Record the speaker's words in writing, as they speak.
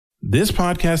This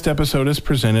podcast episode is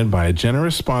presented by a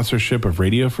generous sponsorship of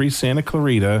Radio Free Santa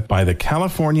Clarita by the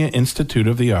California Institute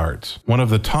of the Arts, one of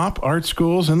the top art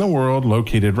schools in the world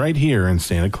located right here in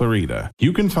Santa Clarita.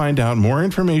 You can find out more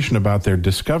information about their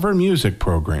Discover Music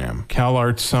program,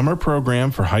 CalArts summer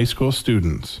program for high school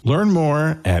students. Learn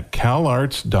more at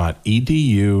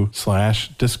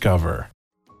calarts.edu/discover.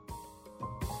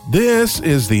 This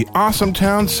is the Awesome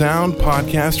Town Sound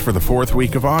podcast for the fourth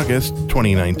week of August,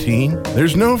 2019.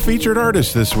 There's no featured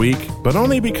artist this week, but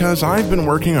only because I've been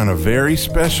working on a very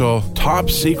special,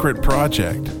 top-secret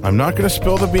project. I'm not going to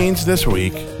spill the beans this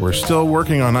week. We're still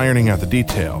working on ironing out the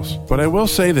details. But I will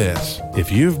say this.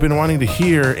 If you've been wanting to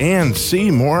hear and see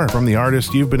more from the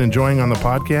artist you've been enjoying on the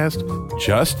podcast,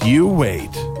 just you wait.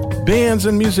 Bands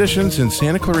and musicians in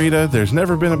Santa Clarita, there's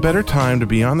never been a better time to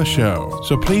be on the show.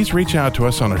 So please reach out to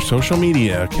us on our social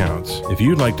media accounts if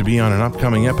you'd like to be on an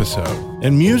upcoming episode.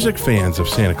 And music fans of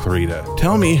Santa Clarita,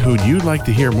 tell me who you'd like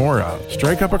to hear more of.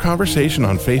 Strike up a conversation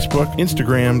on Facebook,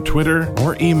 Instagram, Twitter,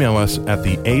 or email us at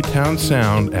the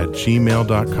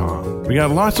atownsound@gmail.com. We got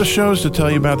lots of shows to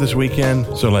tell you about this weekend,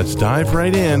 so let's dive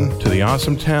right in to the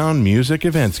Awesome Town Music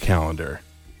Events calendar.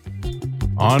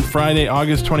 On Friday,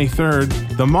 August 23rd,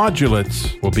 the Modulates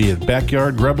will be at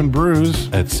Backyard Grub and Brews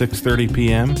at 6:30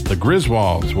 p.m. The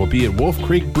Griswolds will be at Wolf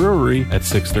Creek Brewery at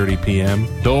 6:30 p.m.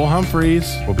 Dole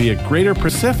Humphreys will be at Greater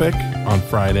Pacific on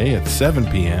Friday at 7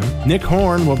 p.m. Nick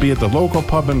Horn will be at the local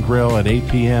pub and grill at 8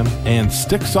 p.m. And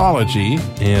Stixology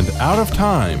and Out of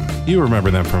Time, you remember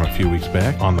them from a few weeks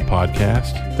back on the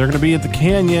podcast. They're going to be at the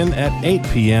Canyon at 8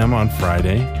 p.m. on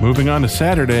Friday. Moving on to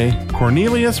Saturday,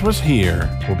 Cornelius Was Here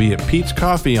will be at Pete's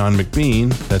Coffee on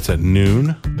McBean. That's at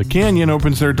noon. The Canyon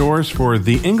opens their doors for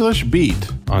The English Beat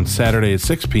on Saturday at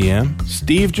 6 p.m.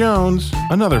 Steve Jones,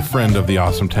 another friend of the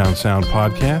Awesome Town Sound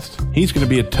podcast, he's going to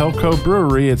be at Telco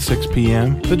Brewery at 6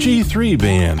 p.m. The G3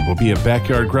 Band will be at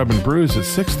Backyard Grub and Brews at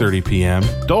 6:30 p.m.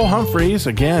 Dole Humphreys,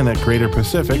 again at Greater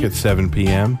Pacific at 7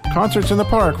 p.m. Concerts in the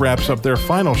Park wraps up their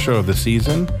final show of the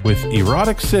season with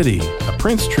Erotic City, a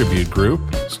Prince tribute group,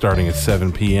 starting at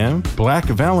 7 p.m. Black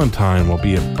Valentine will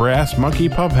be at Brass Monkey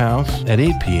Pub House at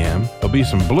 8 p.m. There'll be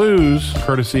some blues,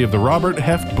 courtesy of the Robert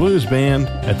Heft Blues Band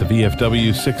at the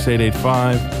VFW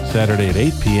 6885, Saturday at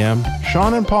 8 p.m.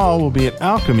 Sean and Paul will be at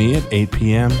Alchemy at 8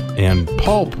 p.m. And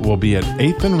Pulp will be at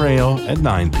 8th and Rail at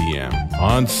 9 p.m.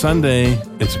 On Sunday,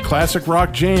 it's a classic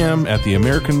rock jam at the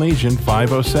American Legion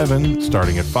 507,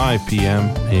 starting at 5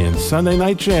 p.m. And Sunday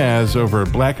Night Jazz over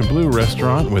at Black and Blue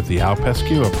Restaurant with the Al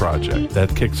Pescua Project.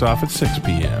 That kicks off at 6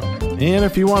 p.m. And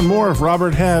if you want more of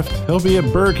Robert Heft, he'll be at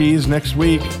Berkey's next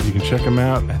week. You can check him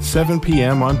out at 7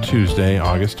 p.m. on Tuesday,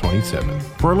 August 27th.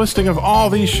 For a listing of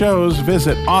all these shows,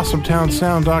 visit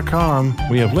awesometownsound.com.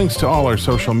 We have links to all our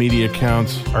social media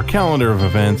accounts, our calendar of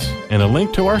events, and a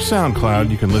link to our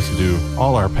SoundCloud. You can listen to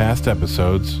all our past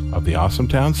episodes of the Awesome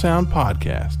Town Sound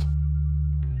podcast.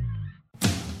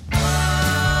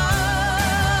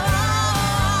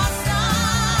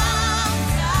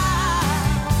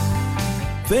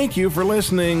 Thank you for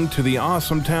listening to the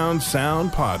Awesome Town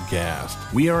Sound podcast.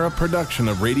 We are a production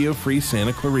of Radio Free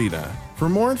Santa Clarita. For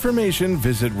more information,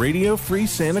 visit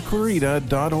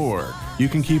radiofreesantaclarita.org. You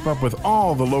can keep up with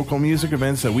all the local music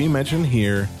events that we mention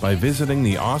here by visiting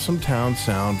the Awesome Town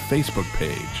Sound Facebook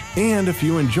page. And if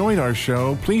you enjoyed our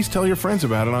show, please tell your friends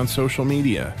about it on social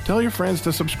media. Tell your friends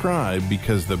to subscribe,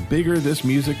 because the bigger this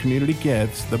music community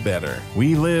gets, the better.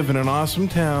 We live in an awesome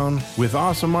town with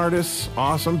awesome artists,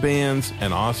 awesome bands,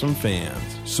 and awesome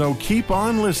fans. So keep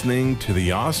on listening to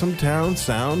the Awesome Town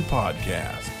Sound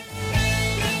podcast.